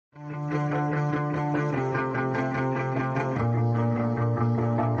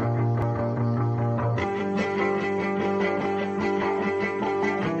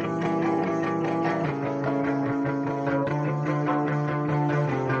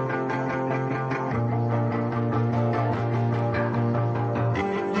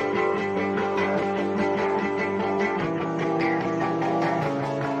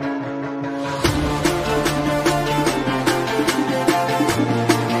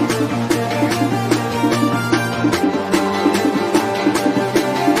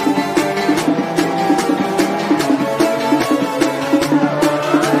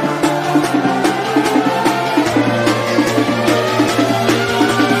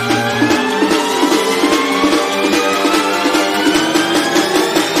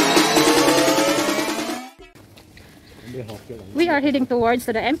are heading towards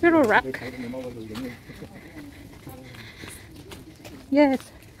the Emperor Rock. Yes.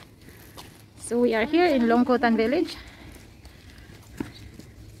 So we are here in Longkotan Village.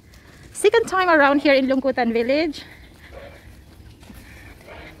 Second time around here in Longkotan Village.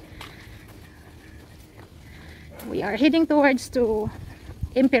 We are heading towards to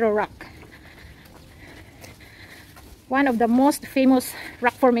Emperor Rock. One of the most famous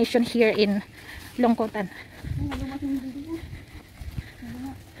rock formation here in Longkotan.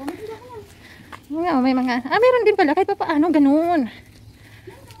 May mga, meron din pala kahit pa paano, ganun.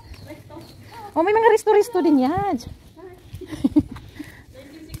 Oh, may mga resto-resto din yan.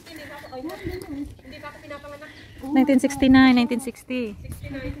 1969, 1960.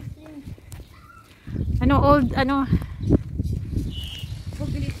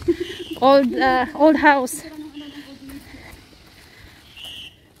 Old house.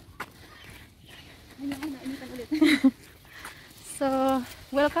 So,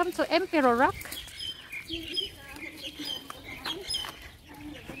 welcome to Emperor Rock.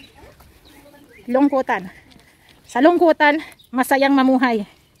 Longkotan. Sa Longkotan, masayang mamuhay.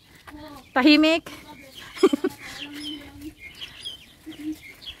 Tahimik.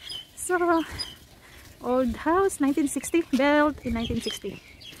 So, old house, 1960, built in 1960.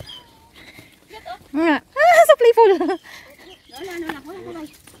 So playful.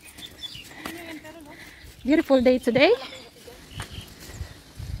 Beautiful day today.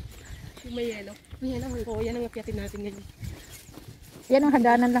 May yelo. May yelo. Oh, yan ang apiatin natin ngayon. Yan ang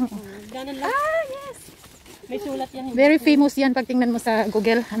hagdanan lang. Hagdanan lang. Yes. May sulat yan. Very famous yan pag tingnan mo sa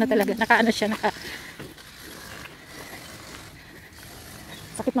Google. Ano talaga, naka-ano siya,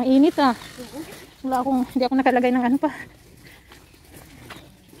 sakit ng init hindi ako nakalagay ng ano pa.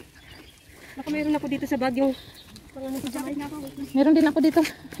 Baka meron ako dito sa Baguio. Meron din ako dito.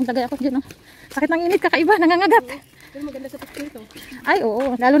 Naglagay ako dyan. Sakit ng init, kakaiba, nangangagat. Pero maganda sa picture ito. Ay,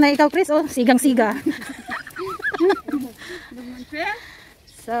 oo. Lalo na ikaw, Chris. Oh, sigang-siga.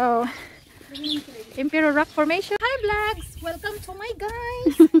 So, Emperor Rock Formation. Hi, vlogs! Welcome to my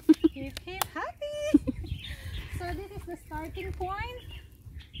guys. Hip hip happy. So, this is the starting point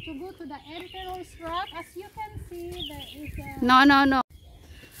to go to the Emperor's Rock. As you can see, there is a... No.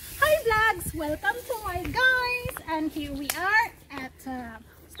 Hi, vlogs! Welcome to my guys. And here we are at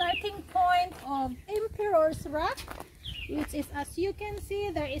starting point of Emperor's Rock, which is, as you can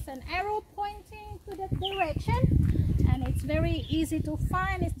see, there is an arrow pointing to that direction, and it's very easy to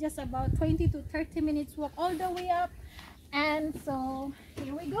find. It's just about 20 to 30 minutes walk all the way up. And so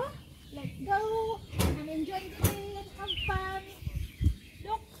here we go. Let's go and enjoy the day and have fun.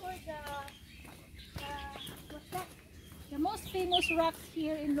 Look for the most famous rocks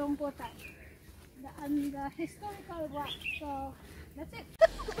here in Longkotan, the historical rocks. So that's it.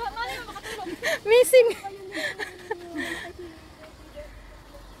 Missing.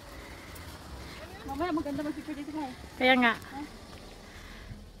 Mamaya maganda mag-picture dito na. Kaya nga.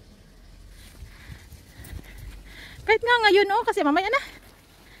 Kahit nga ngayon, kasi mamaya na.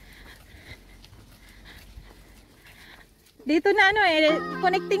 Dito na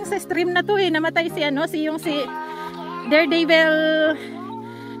connecting sa stream na to namatay si Daredevil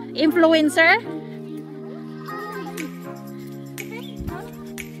influencer.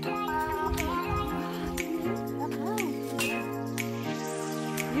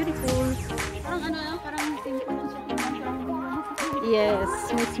 Beautiful. Parang simple lang siya. Yes,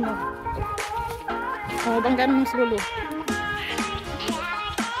 mismo. Oh, banggaan mo slowly.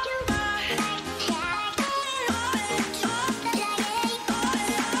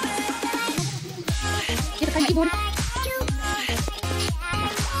 Kita tayo ibon.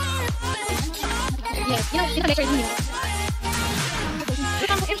 Yes, kita tayo ibon.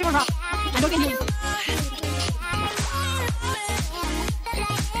 Welcome to Emperor Rock. Ano kayo?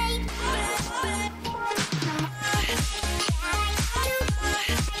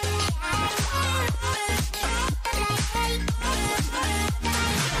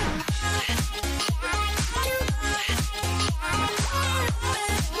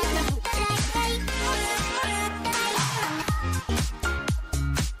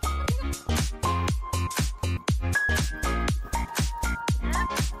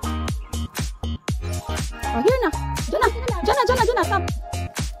 Oh, here na. Diyan na. Stop.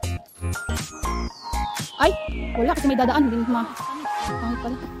 Ay, wala kasi may dadaan. Hindi ma. Ay,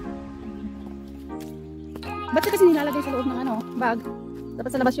 pala. Ba't kasi nilalagay sa loob ng bag?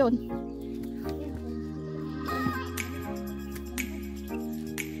 Dapat sa labas yun.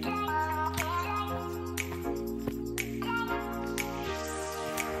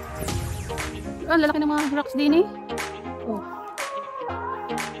 Ang lalaki ng mga rocks din Oh.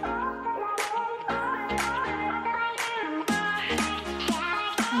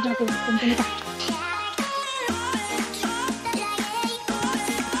 nito.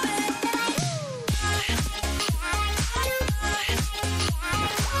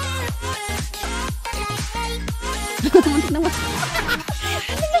 Muntik na mo.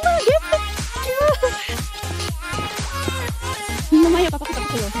 Muntik na magit. Mamaya papakita ko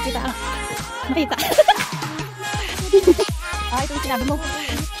sa'yo. Makita. Makita. Ah, ito yung sinabi mo.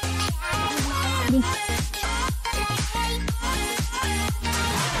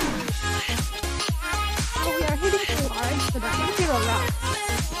 So we are heading towards the Imperial Rock.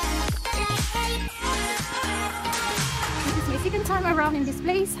 This is my second time around in this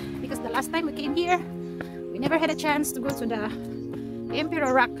place because the last time we came here, we never had a chance to go to the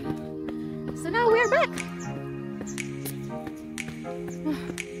Imperial Rock. So now we're back.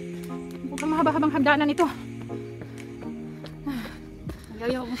 Mukhang mahaba-habang hagdanan ito.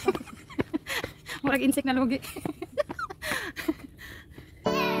 Ayaw mo. Murag insect na lugi.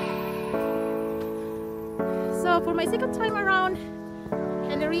 So for my second time around,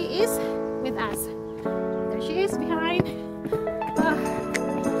 Hillary is with us. There she is behind.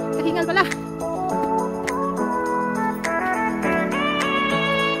 Kahingal pala.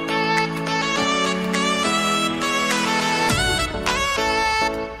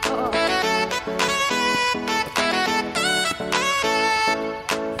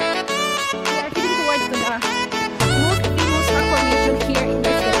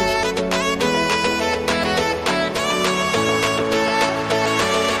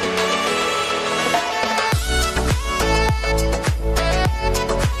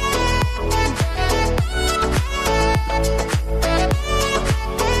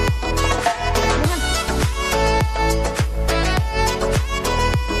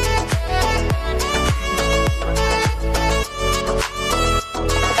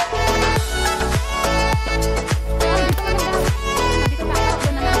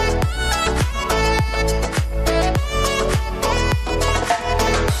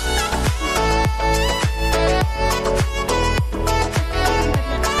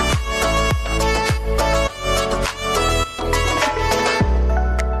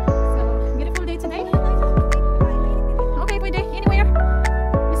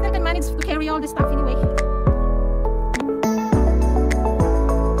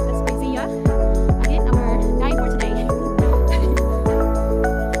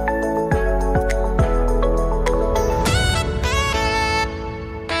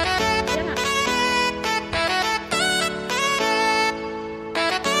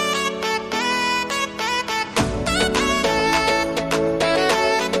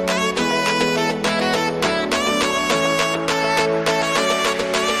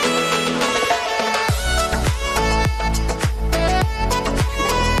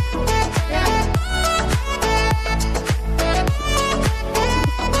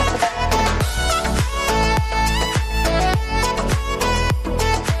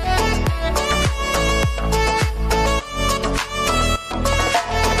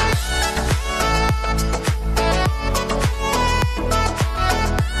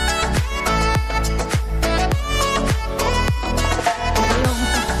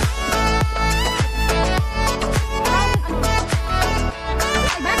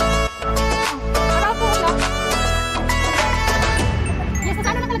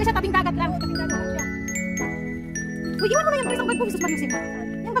 Uy, iwan mo na yung isang bag ko, Jesus Mariusin.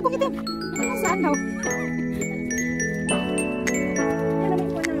 Yung bagong itim. Yung saan daw? Yan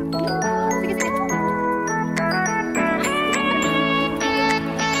naman ko na. Sige, sige.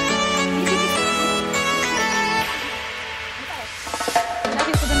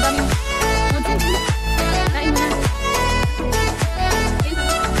 Lagi ko ganda mo. Kain mo na.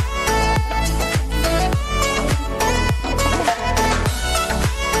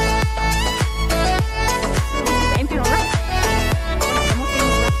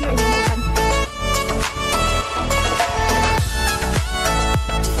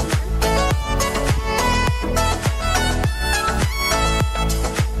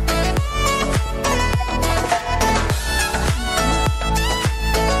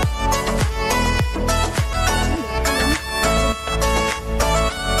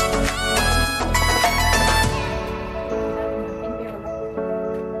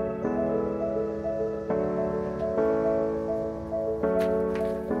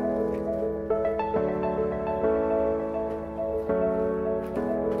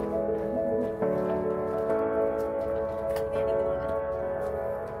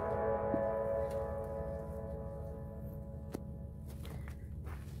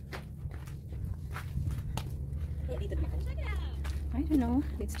 I don't know.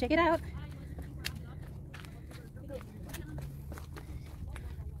 Let's check it out.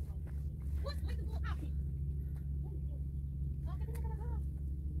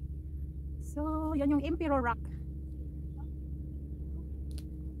 So, yan yung Emperor Rock.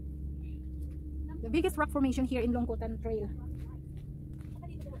 The biggest rock formation here in Longkotan Trail.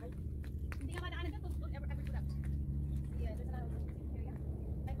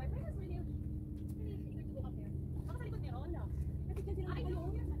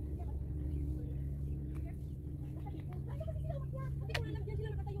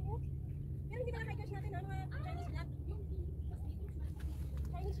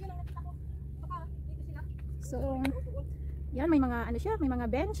 So, yan, may mga ano siya, may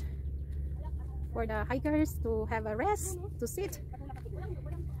mga bench for the hikers to have a rest, to sit.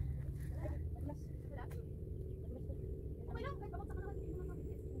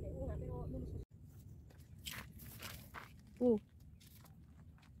 Oh.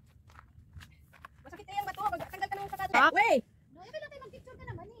 Masakit na yung bato. Tanggal ka ng sapatos. Ah. Wey! Mag-picture ka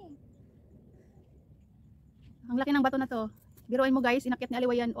naman eh. Ang laki ng bato na to. Biruin mo guys, inakyat ni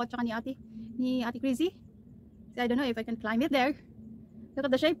Aliwayan o tsaka ni Ate Crazy. So, I don't know if I can climb it there. Look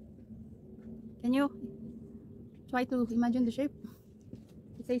at the shape. Can you try to imagine the shape?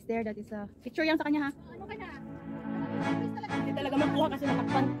 It says there that is a picture yan sa kanya ha. Ano ka na? Hindi talaga makuha kasi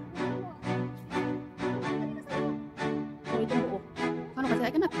nakakpan. Oh, itong buo. Ano kasi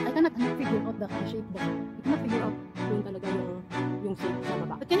I cannot figure out the shape there. I cannot figure out Yung talaga yung shape sa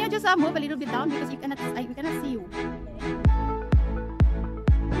baba. But can you just move a little bit down because we cannot see you.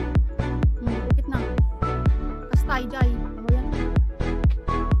 Bukit na. Kastay jay. Ano yan?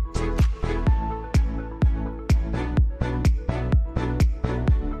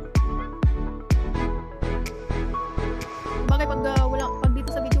 Bagay pag dito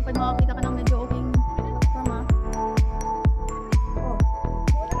sa video pag makakita ka ng medyo okay forma.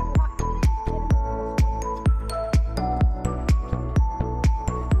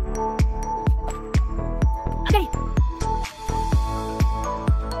 Okay.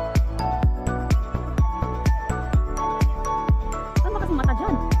 Saan ba kasing mata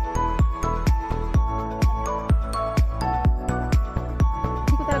dyan?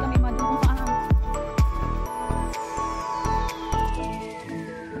 Hindi ko talaga may imagine kung saan.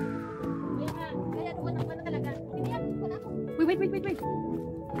 Wait.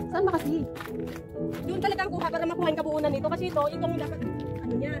 Saan ba kasi? Doon talaga ang kuha para makuha yung kabuunan nito. Kasi itong dapat,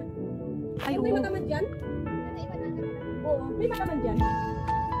 ano niya. Ay, May oo. mataman dyan? Oo, may mataman dyan.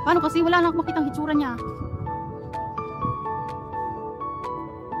 Paano kasi wala na akong makitang hitsura niya.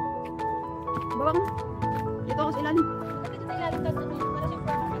 Bawang. Dito ako sa ilalim. Dito sa ilalim, tapos para siyang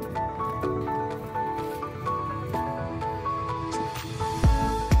parang.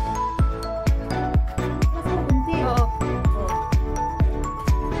 Oo.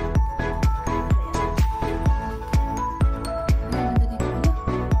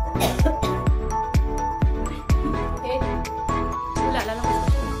 Okay. Wala, lalabas ko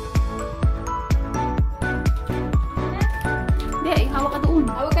siya. Hindi, hawak ka doon.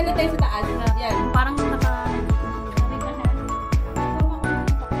 Hawag ka na tayo sa taas. Yan. Parang naka...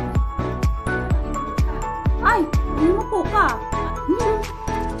 Ay! Umupo ka!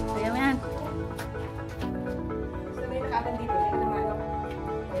 Ayaw yan. So, may nakatan dito. Yan naman.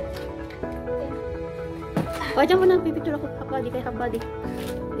 O, dyan mo na. Pipicture ako half body kay half body.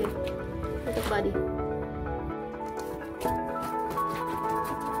 Okay. Half body.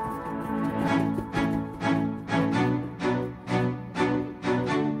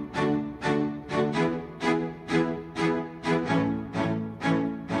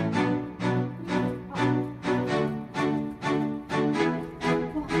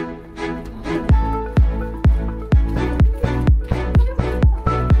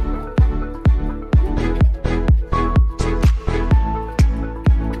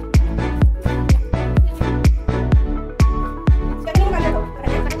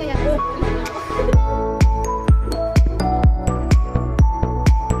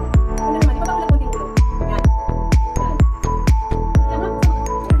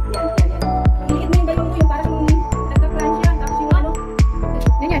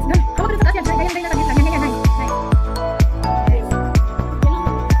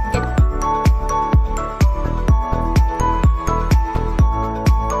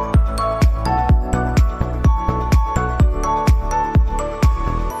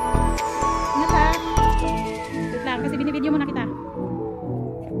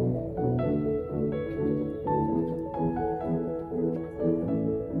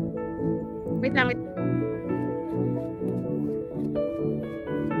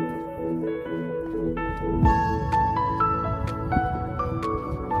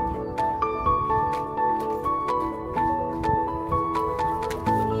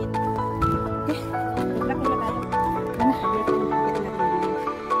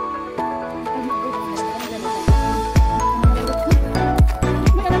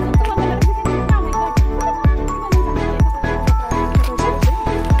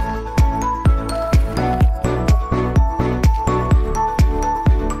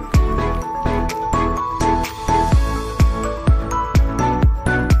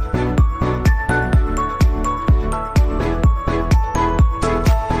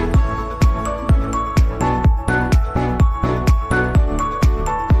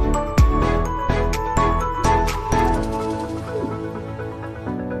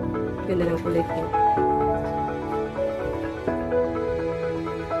 sila ng kulay pink.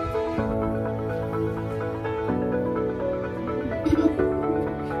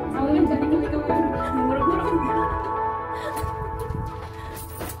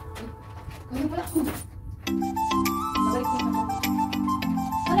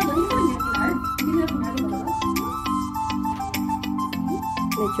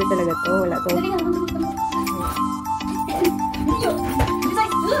 Nature talaga to. Wala to.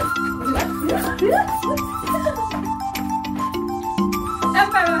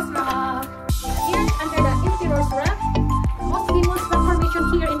 Emperor's Rock. Here under the Emperor's Rock, the most famous rock formation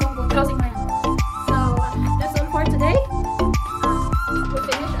here in Mongol. Closing my hand. So that's all for today. We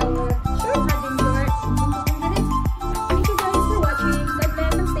finished our short adventure in 22 minutes. Thank you guys for watching. God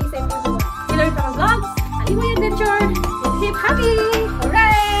bless and stay safe everyone. We learned from our vlogs. Alimoy Adventure. Keep happy.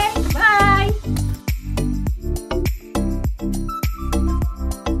 Hooray! Bye!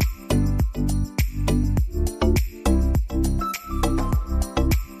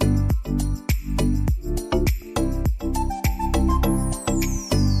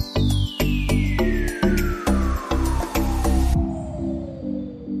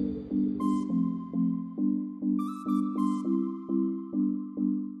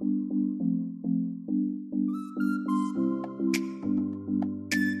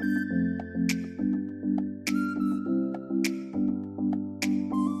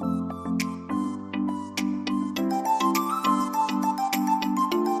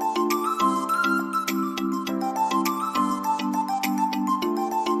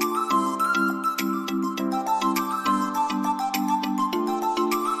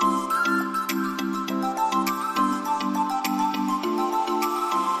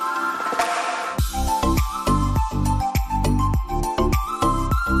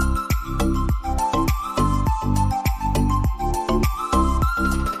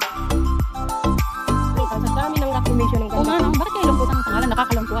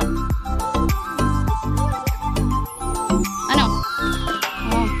 Nakakalungkuhan. Ano?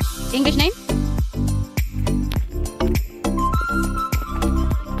 Oh. English name?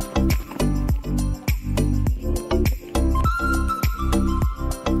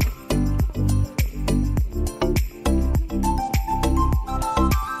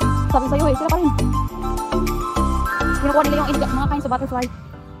 Sabi sa'yo eh, sila pa rin. Kinukuha nila yung mga kinds of butterfly.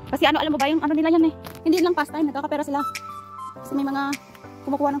 Kasi ano, alam mo ba yung ano nila yan eh. Hindi lang pastime, nagkakapera sila. Kasi may mga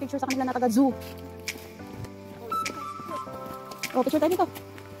kumukuha ng picture sa kanila na taga-zoo. Oh, picture tayo dito.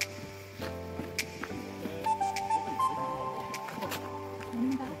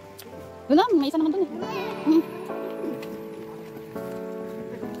 Wala, may isa naman dun eh.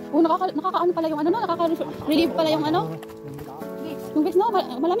 Oh, nakakaano pala yung ano, nakaka-relieve pala yung ano. Yung Vicks, no?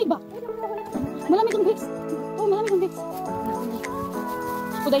 Malamig ba? Malamig yung Vicks. Oh, malamig yung Vicks.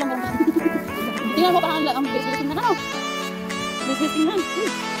 Kuday lang meron. Tingnan mo parang ang Vicks na ano. Tingnan.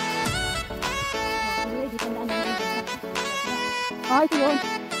 Ah, ito yun.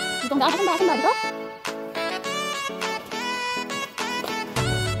 Itong daan. Asan ba dito?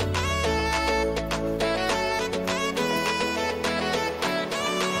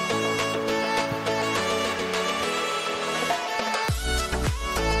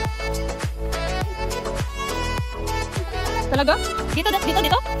 Talaga?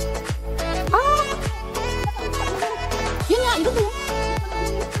 Dito? Ah! Yun nga, ito yun.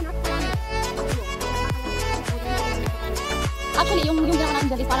 Actually, yung ginawa namin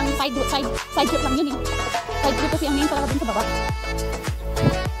dyan is parang side trip lang yun eh. Side trip kasi ang main talaga dun sa baba.